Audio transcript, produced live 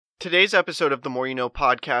Today's episode of the More You Know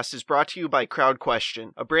podcast is brought to you by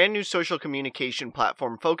CrowdQuestion, a brand new social communication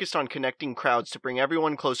platform focused on connecting crowds to bring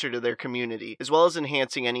everyone closer to their community, as well as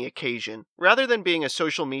enhancing any occasion. Rather than being a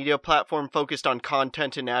social media platform focused on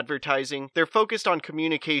content and advertising, they're focused on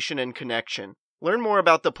communication and connection. Learn more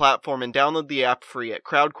about the platform and download the app free at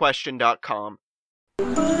crowdquestion.com.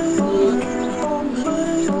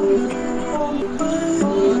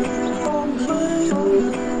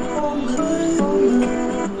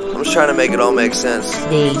 I'm just trying to make it all make sense.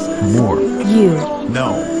 Today's More You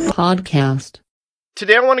No podcast.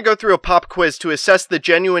 Today I want to go through a pop quiz to assess the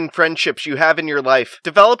genuine friendships you have in your life,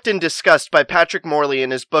 developed and discussed by Patrick Morley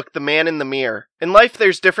in his book The Man in the Mirror. In life,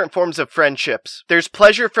 there's different forms of friendships. There's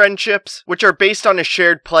pleasure friendships, which are based on a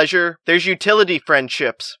shared pleasure. There's utility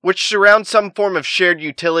friendships, which surround some form of shared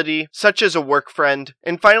utility, such as a work friend.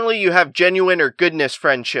 And finally, you have genuine or goodness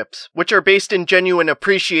friendships, which are based in genuine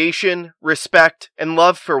appreciation, respect, and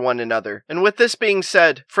love for one another. And with this being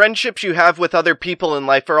said, friendships you have with other people in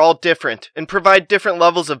life are all different and provide different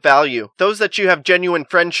levels of value. Those that you have genuine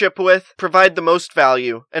friendship with provide the most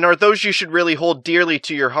value, and are those you should really hold dearly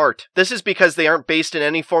to your heart. This is because they aren't based in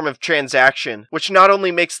any form of transaction, which not only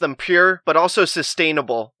makes them pure, but also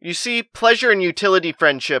sustainable. You see, pleasure and utility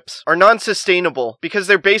friendships are non-sustainable because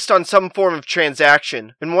they're based on some form of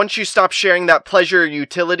transaction, and once you stop sharing that pleasure or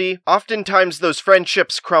utility, oftentimes those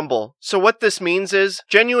friendships crumble. So what this means is,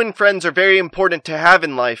 genuine friends are very important to have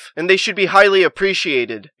in life, and they should be highly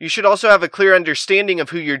appreciated. You should also have a clear understanding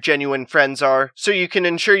of who your genuine friends are, so you can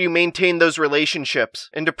ensure you maintain those relationships,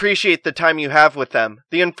 and appreciate the time you have with them.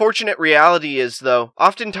 The unfortunate reality is, though,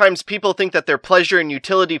 oftentimes people think that their pleasure and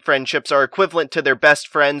utility friendships are equivalent to their best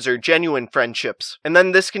friends or genuine friendships, and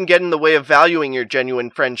then this can get in the way of valuing your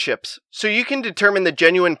genuine friendships. So you can determine the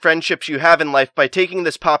genuine friendships you have in life by taking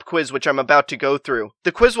this pop quiz which I'm about to go through.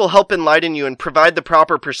 The quiz will help enlighten you and provide the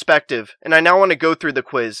proper perspective, and I now want to go through the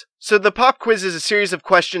quiz. So the pop quiz is a series of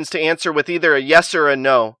questions to answer with either a yes or a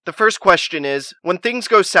no. The first question is, when things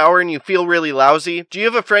go sour and you feel really lousy, do you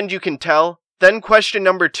have a friend you can tell? Then question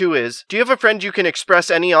number 2 is, do you have a friend you can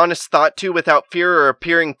express any honest thought to without fear or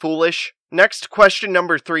appearing foolish? Next, question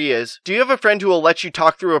number 3 is, do you have a friend who will let you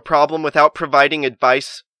talk through a problem without providing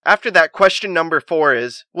advice? After that, question number 4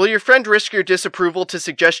 is, will your friend risk your disapproval to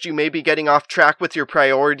suggest you may be getting off track with your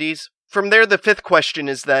priorities? From there, the 5th question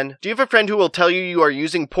is then, do you have a friend who will tell you you are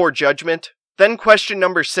using poor judgment? Then question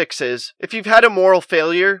number 6 is, if you've had a moral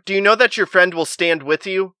failure, do you know that your friend will stand with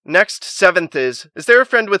you? Next, 7th is there a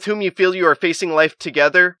friend with whom you feel you are facing life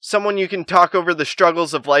together? Someone you can talk over the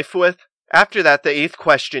struggles of life with? After that, the 8th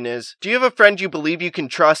question is, do you have a friend you believe you can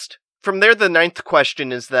trust? From there, the 9th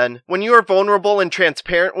question is then, when you are vulnerable and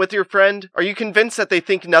transparent with your friend, are you convinced that they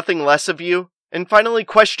think nothing less of you? And finally,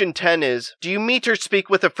 question 10 is, do you meet or speak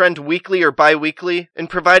with a friend weekly or bi-weekly and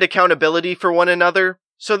provide accountability for one another?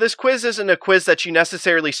 So this quiz isn't a quiz that you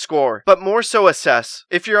necessarily score, but more so assess.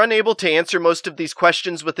 If you're unable to answer most of these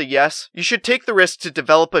questions with a yes, you should take the risk to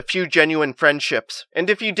develop a few genuine friendships.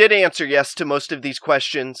 And if you did answer yes to most of these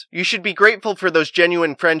questions, you should be grateful for those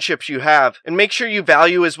genuine friendships you have, and make sure you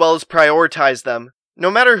value as well as prioritize them. No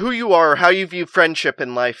matter who you are or how you view friendship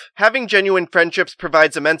in life, having genuine friendships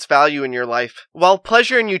provides immense value in your life. While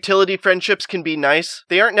pleasure and utility friendships can be nice,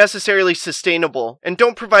 they aren't necessarily sustainable, and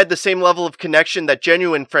don't provide the same level of connection that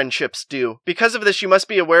genuine friendships do. Because of this, you must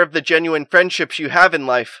be aware of the genuine friendships you have in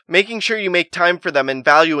life, making sure you make time for them and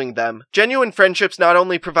valuing them. Genuine friendships not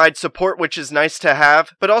only provide support, which is nice to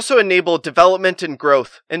have, but also enable development and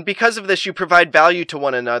growth. And because of this, you provide value to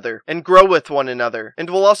one another, and grow with one another, and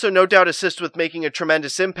will also no doubt assist with making a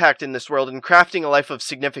tremendous impact in this world and crafting a life of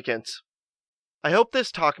significance. I hope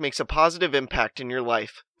this talk makes a positive impact in your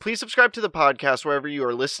life. Please subscribe to the podcast wherever you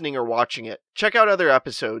are listening or watching it. Check out other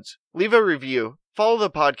episodes. Leave a review. Follow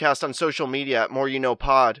the podcast on social media at More You Know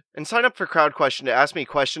Pod, and sign up for CrowdQuestion to ask me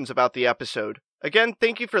questions about the episode. Again,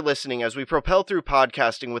 thank you for listening as we propel through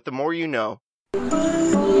podcasting with the More You Know.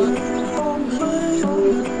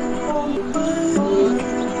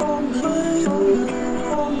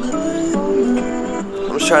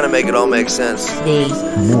 I'm just trying to make it all make sense. Today's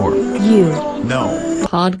More You No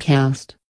podcast.